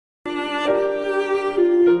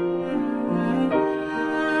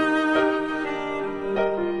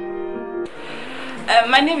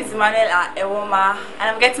My name is Emmanuella, and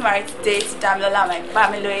I'm getting married today to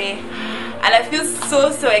Mike-Bamiloye, and I feel so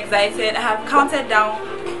excited. I have counted down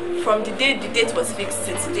from the date was fixed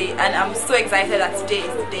to today, and I'm so excited that today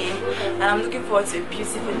is the day, and I'm looking forward to a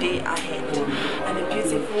beautiful day ahead and a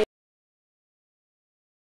beautiful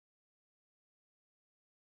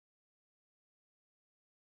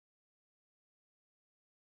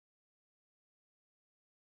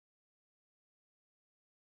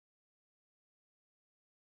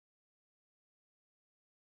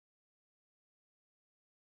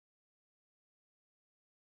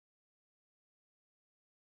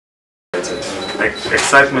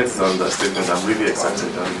Excitement is an understatement. I'm really excited.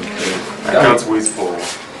 I can't wait for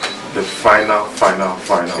the final.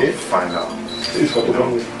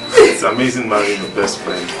 It's amazing marrying your best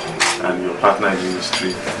friend and your partner in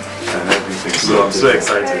ministry and everything. So I'm so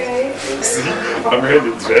excited. See, I'm wearing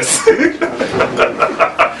the dress.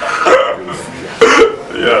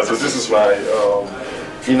 Yeah, so this is my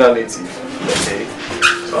inner native. Okay,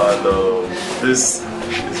 and this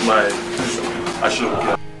is my. I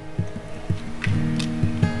should.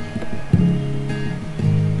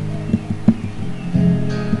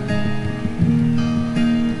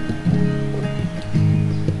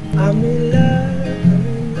 I'm in love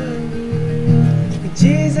with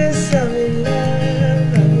Jesus. I'm in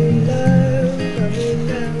love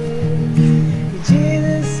with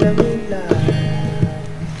Jesus. I'm in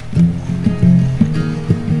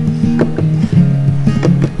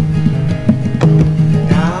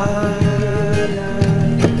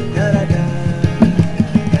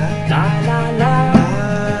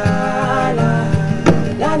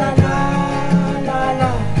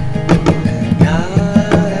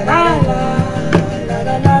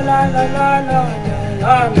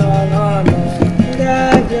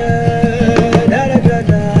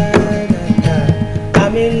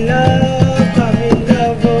I'm in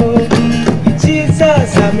love with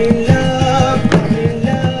Jesus. I'm in love.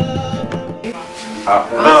 I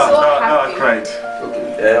cried.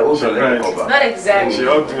 Not exactly.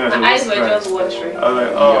 My eyes were just watering. I was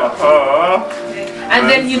like, and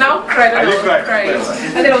then you now cried and I was crying.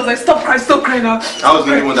 And then I was like, stop crying now. I was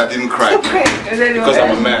the only one that didn't cry. Because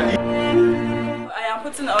I'm a man. I am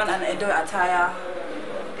putting on an Edo attire.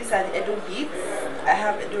 These are the Edo beads. I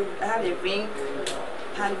have a ring,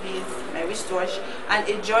 hand beads, my wristwatch, and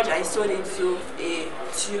a George I sewed into a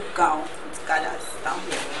tube gown with gathers down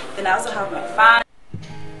here. Then I also have my fan.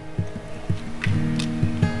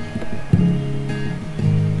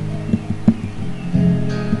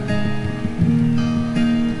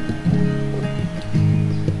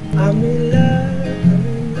 I'm in love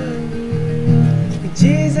with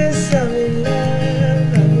Jesus. I'm in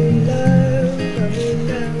love with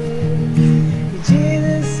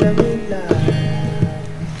Jesus. I'm in love.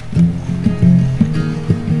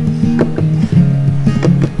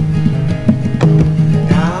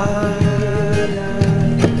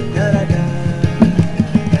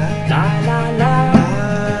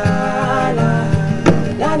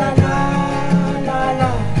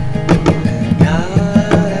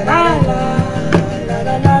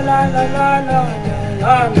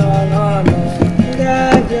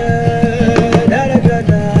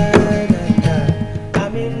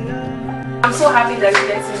 I'm so happy that we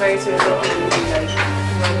get married to a lovely lady like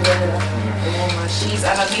Emmanuella. She's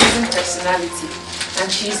an amazing personality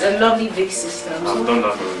and she's a lovely big sister. I've done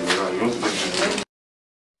that already. You want to make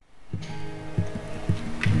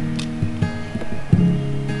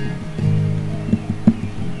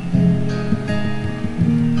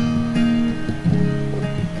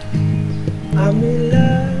I'm in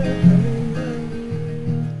love.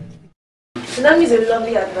 Tsunami is a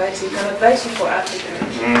lovely advice. He can advise you for Africa.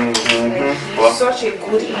 He's such a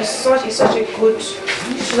good, should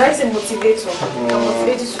I say motivator? He can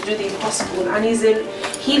motivate you to do the impossible, and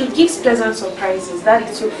he gives pleasant surprises that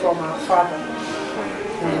he took from our father.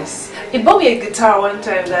 Yes. He bought me a guitar one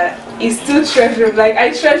time that is still treasured. Like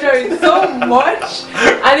I treasure it so much,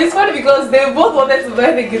 and it's funny because they both wanted to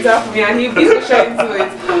buy the guitar for me, and he beat the into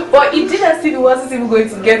it. But he did as if he wasn't even going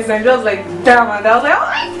to get it, and just like damn, and I was like, oh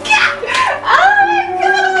my god, oh my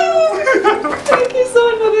god! Thank you so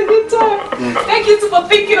much for the guitar. Thank you for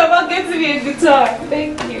thinking about getting me a guitar.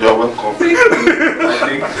 Thank you. You're welcome.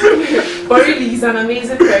 But really, he's an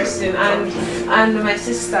amazing person, and my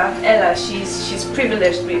sister Ella, she's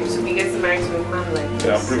privileged to be getting married to a man like this.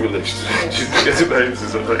 Yeah, I'm privileged. Yes. She's getting married to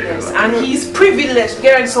somebody. Yes, and he's privileged to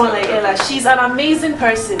get married to someone like Ella. She's an amazing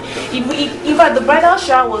person. In fact, the bridal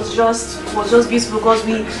shower was just beautiful because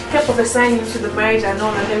we kept prophesying into the marriage and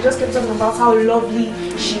all, and they just kept talking about how lovely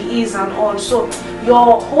she is and all. So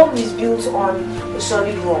your home is built on a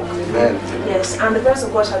solid rock. Amen. Yes, and the presence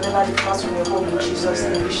of God shall never depart from your home in Jesus'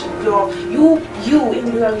 name. You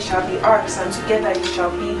individually shall be arks, and together you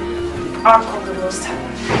shall be the ark of the Most High,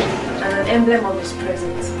 and an emblem of His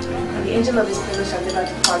presence. And the angel of His presence shall never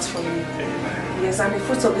depart from you. Yes, and the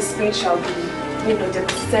fruits of the Spirit shall be,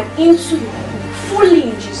 deposited into you fully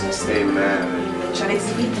in Jesus' name. Amen. You shall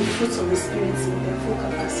exhibit the fruits of the Spirit in their full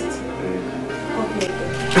capacity. Okay.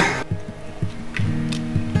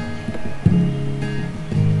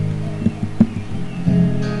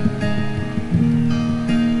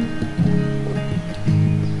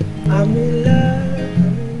 I'm in love.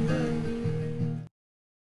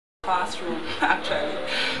 Classroom actually,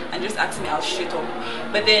 and just asked me out straight up.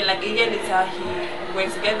 But then like a year later, we were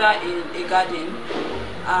together in a garden,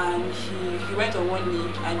 and he went on one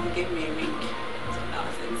knee and he gave me a ring. So that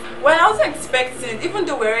was it. Well, I wasn't expecting, even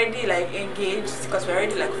though we're already like engaged, because we're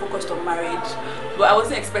already like focused on marriage, but I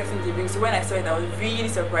wasn't expecting the ring. So when I saw it, I was really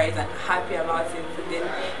surprised and happy about it. But then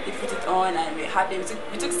he put it on and we were happy. We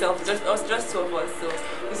took selfies, just two of us. So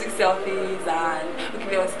we took selfies, and okay,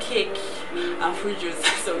 there was cake and fruit juice.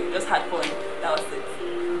 So we just had fun. That was it.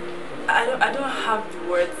 I don't have the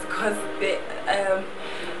words, because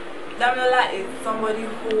Emmanuella is somebody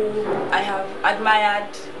who I have admired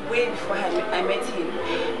way before I met him,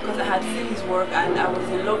 because I had seen his work and I was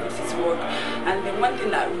in love with his work. And the one thing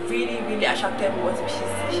that really attracted me was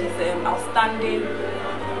his outstanding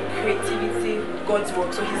creativity, God's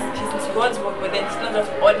work. So he's God's work, but then it's not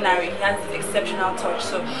just ordinary. He has this exceptional touch.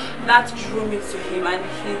 So that drew me to him, and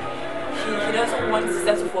he doesn't want to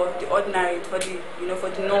settle for the ordinary, for the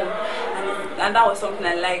norm, and that was something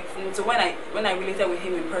I liked. And so when I related with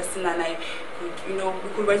him in person, and I could, we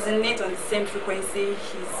could resonate on the same frequency,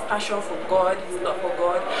 his passion for God, his love for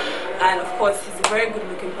God, and of course he's a very good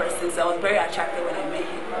looking person, so I was very attracted when I met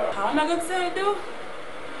him. How am I going to say I do?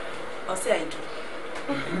 I'll say I do.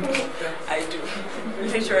 I do.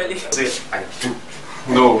 Literally. Say I do.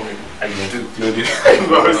 No, I do. No, the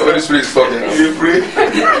Holy Spirit is talking. You pray. I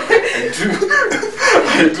do.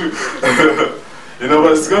 I do.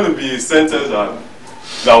 But it's going to be a sentence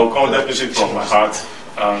that will come definitely from my heart.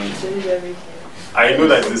 And I know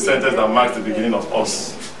that it's a sentence that marks the beginning of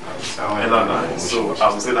us. Ella and I. So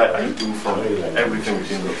I would say that I do from everything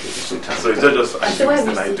within me. So it's not just I do,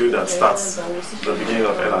 and I do that starts the beginning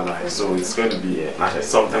of Ella and I. So it's going to be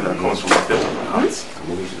something that comes from the depth of my heart.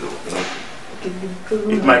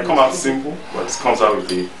 It might come out simple, but it comes out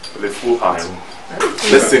with a full heart.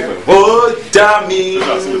 Let's sing it. Oh, Dami.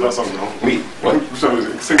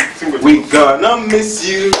 We gonna miss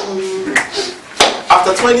you.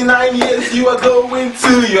 After 29 years, you are going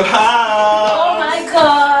to your house. Oh my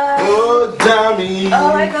God. Oh, Dami.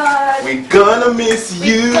 Oh my God. We gonna miss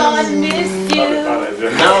you. We gonna miss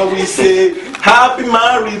you. Now we say happy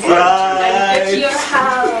married life. Get your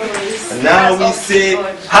house. Now we say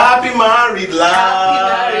happy married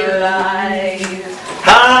life.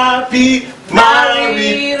 Happy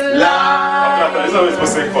married life. It's not supposed to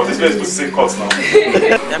say cuts. This is supposed to say cuts now.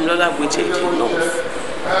 Emmanuella waited enough.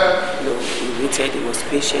 He waited, he was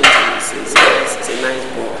patient, he's a nice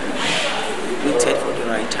boy. He waited for the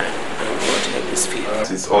right time, and God helped his feet.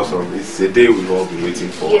 It's awesome. It's a day we've all been waiting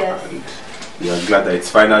for. Yes. And we are glad that it's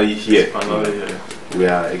finally here. We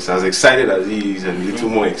are as excited as he is, and a little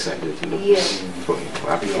more excited, Yes. for him.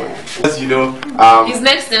 We're happy for him. As you know, He's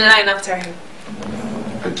next in line after him.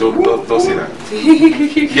 don't say that.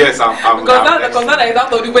 Yes, I'm Because that is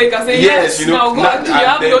out of the way you can say yes. Now God, you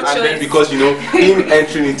have no choice. And then because him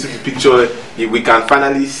entering into the picture, we can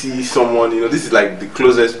finally see someone. This is like the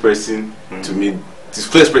closest person to me. This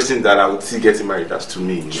closest person that I would see getting married. That's to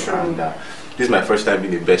me. And this is my first time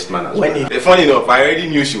being a best man as well. Funny enough, I already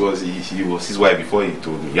knew he was his wife before he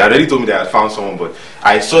told me. He already told me that I had found someone, but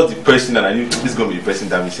I saw the person and I knew this is going to be the person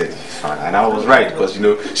that he said he's found. And I was right, because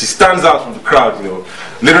she stands out from the crowd,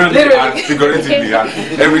 literally and figuratively, and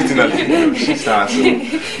everything that she stands. So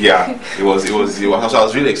yeah, it was. So I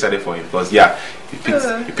was really excited for him, because he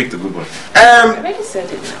picked a good one. I already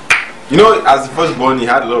said it now. As the firstborn, he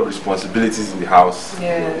had a lot of responsibilities in the house.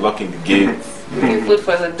 Locking the gates. Cooking food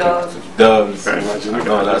for the dogs. And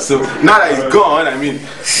all that. So now that he's gone,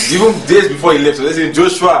 even days before he left, so let's say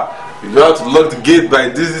Joshua, you have to lock the gate by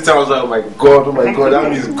this time. I was like, oh my god, that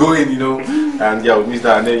means going, and yeah, we missed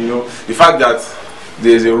that. And then the fact that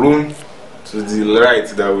there's a room to the right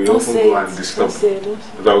that we often go and disturb.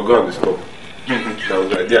 That we go and disturb. That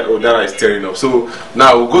was like, that is tearing up. So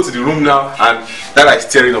now we'll go to the room now, and that is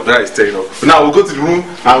tearing up. But now we'll go to the room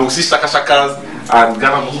and we'll see shakas and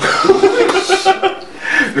Ghana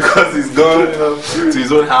because he's gone to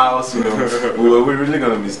his own house. We're really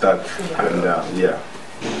gonna miss that. And yeah.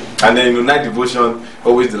 And then, you know, night devotion,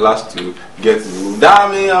 always the last to get to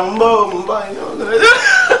Dami, I'm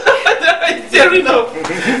tearing up.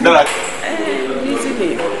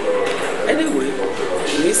 Anyway,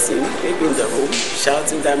 listen, maybe in the home,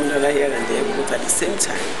 shouting Manola here and there, but at the same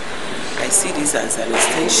time, I see this as an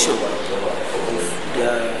extension of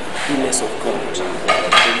the goodness of God,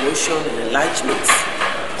 promotion and enlargement.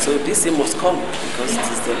 So this thing must come because it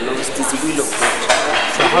is the Lord, it is the will of God.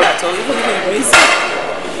 So how at all, even if we miss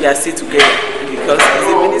we are still together because he's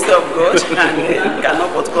a minister of God and cannot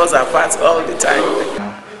put us apart all the time.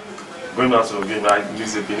 Going out to a game,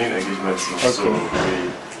 it's a Benin engagement, so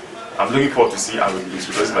I'm looking forward to see how it is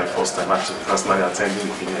because it's my first time actually personally attending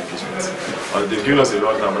the Benin engagement. They've given us a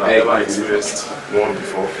lot of time, but I've never experienced one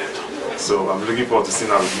before. So I'm looking forward to seeing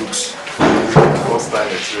how it looks. First time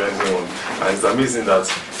experiencing one, and it's amazing that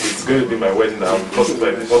it's going to be my wedding now.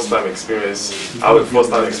 First time experience, our first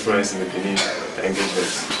time experience in the Benin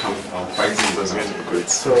engagement. Fighting was going to be great.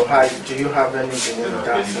 So, hi, do you have any Benin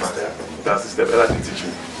dance step? That's the step. Ella did teach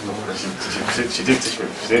me. She did teach me.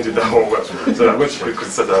 She didn't do that one well. So I'm going to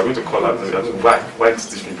criticize her. I'm going to call her. Why did you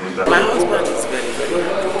teach me doing that? My husband is very good.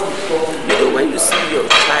 You know, when you see your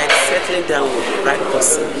child settling down with the right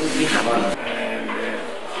person, you'll be happy.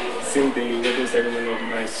 Seen the wedding ceremony of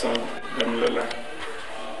my son, Emmanuella.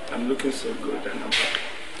 I'm looking so good and I'm happy.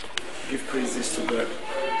 Give praises to God.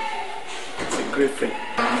 It's a great thing.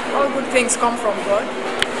 All good things come from God,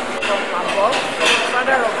 from above,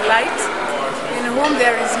 Father of light, in whom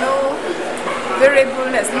there is no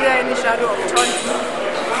variableness, neither any shadow of turning.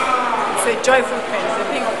 It's a joyful thing, it's a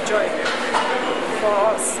thing of joy for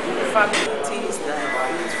us, the family.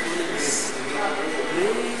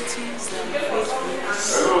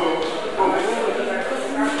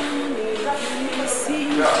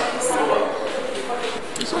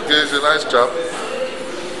 It's okay, it's a nice chap.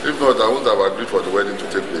 If not, I wouldn't have agreed for the wedding to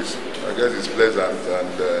take place. I guess it's pleasant and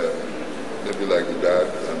maybe like the dad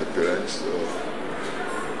and the parents. So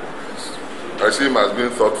I see him as being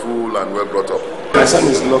thoughtful and well brought up. My son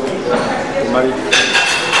is lucky to marry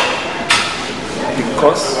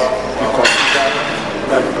because he considers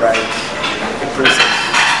that bride a princess,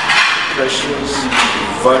 precious,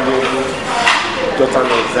 valuable, daughter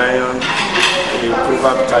of Zion, the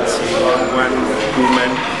Proverb 31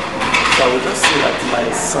 women. So I would just say that my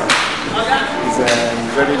son is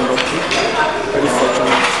very lucky, very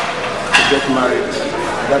fortunate to get married.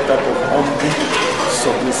 That type of humble,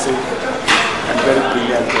 submissive, and very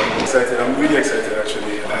brilliant girl. Excited. I'm really excited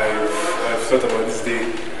actually. I've thought about this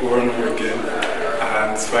day over and over again,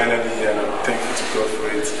 and finally, and I'm thankful to God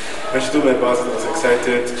for it. When she told me about it, I was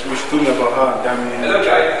excited. When she told me about her and Dami,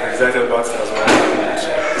 I'm excited about it as well.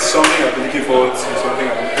 And it's something I've been looking forward to, something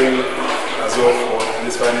I've been praying as well for, and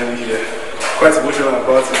it's finally here. Quite emotional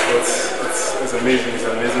about it, but it's amazing. It's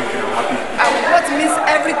an amazing thing. I'm happy. I would not miss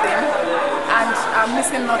everything, and I'm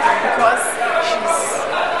missing nothing because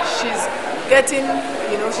she's getting,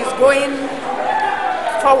 you know, she's going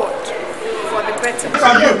forward for the better.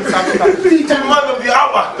 Teacher, man of the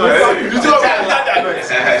hour. The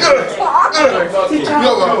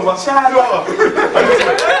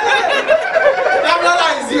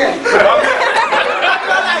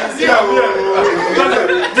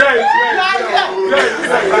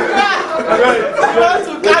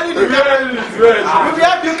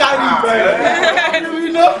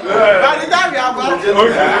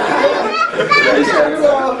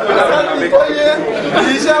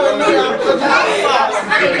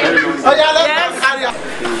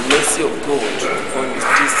mercy of God on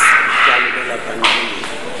this Emmanuella Bamiloye.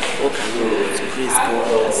 What can you do to praise God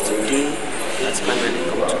as today has finally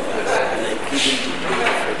come to pass, and I give him the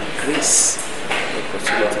glory for the grace, the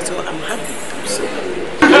opportunity. So I'm happy. I'm so happy.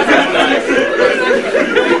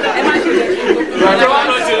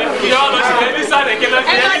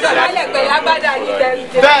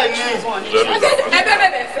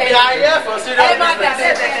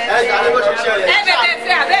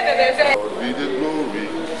 Be the glory,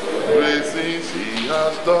 great things he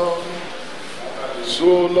has done. So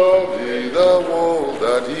lovely the world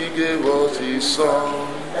that he gave us his son,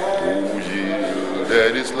 who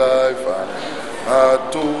yielded his life and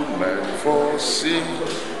atonement for sin,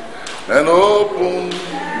 and opened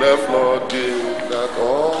the floodgate that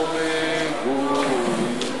all may go.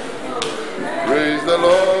 Praise the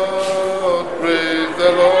Lord, praise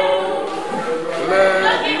the Lord,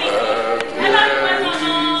 let the earth hear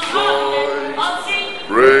his voice.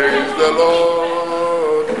 Praise the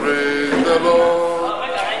Lord, praise the Lord.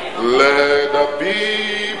 Let the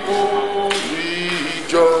people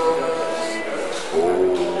rejoice. Oh,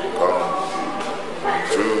 come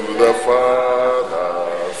to the Father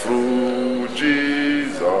through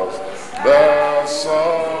Jesus.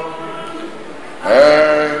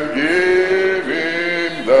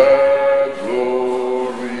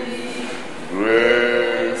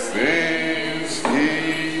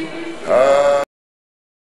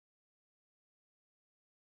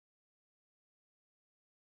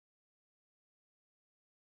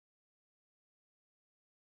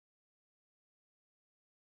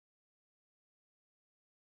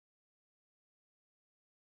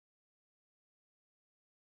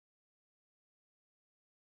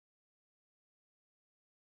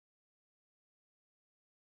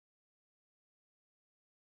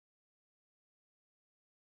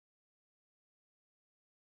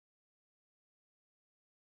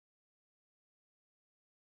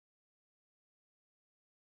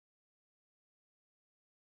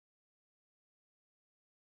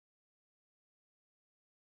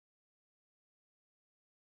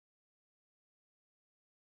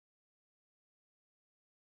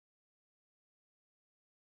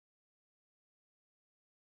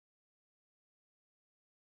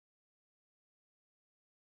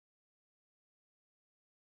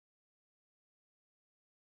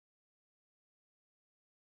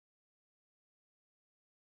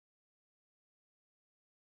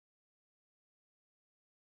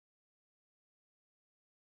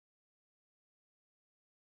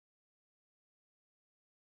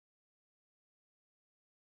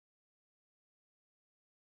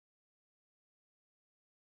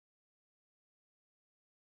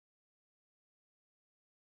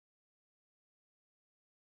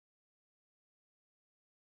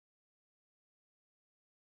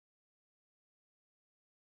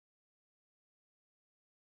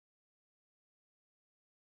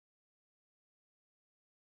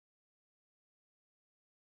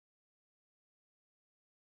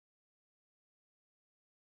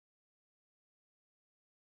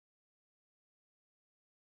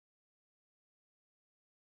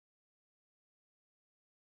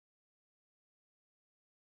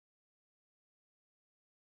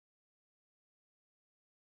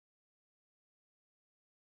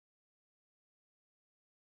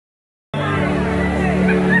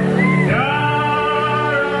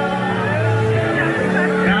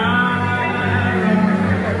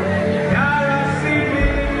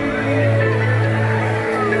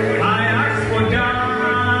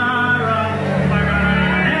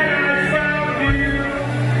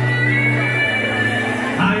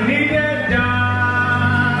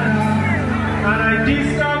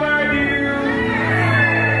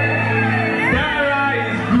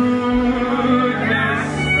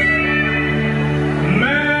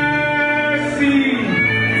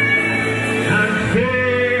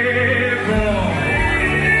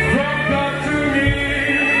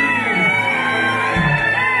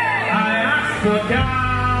 forgot.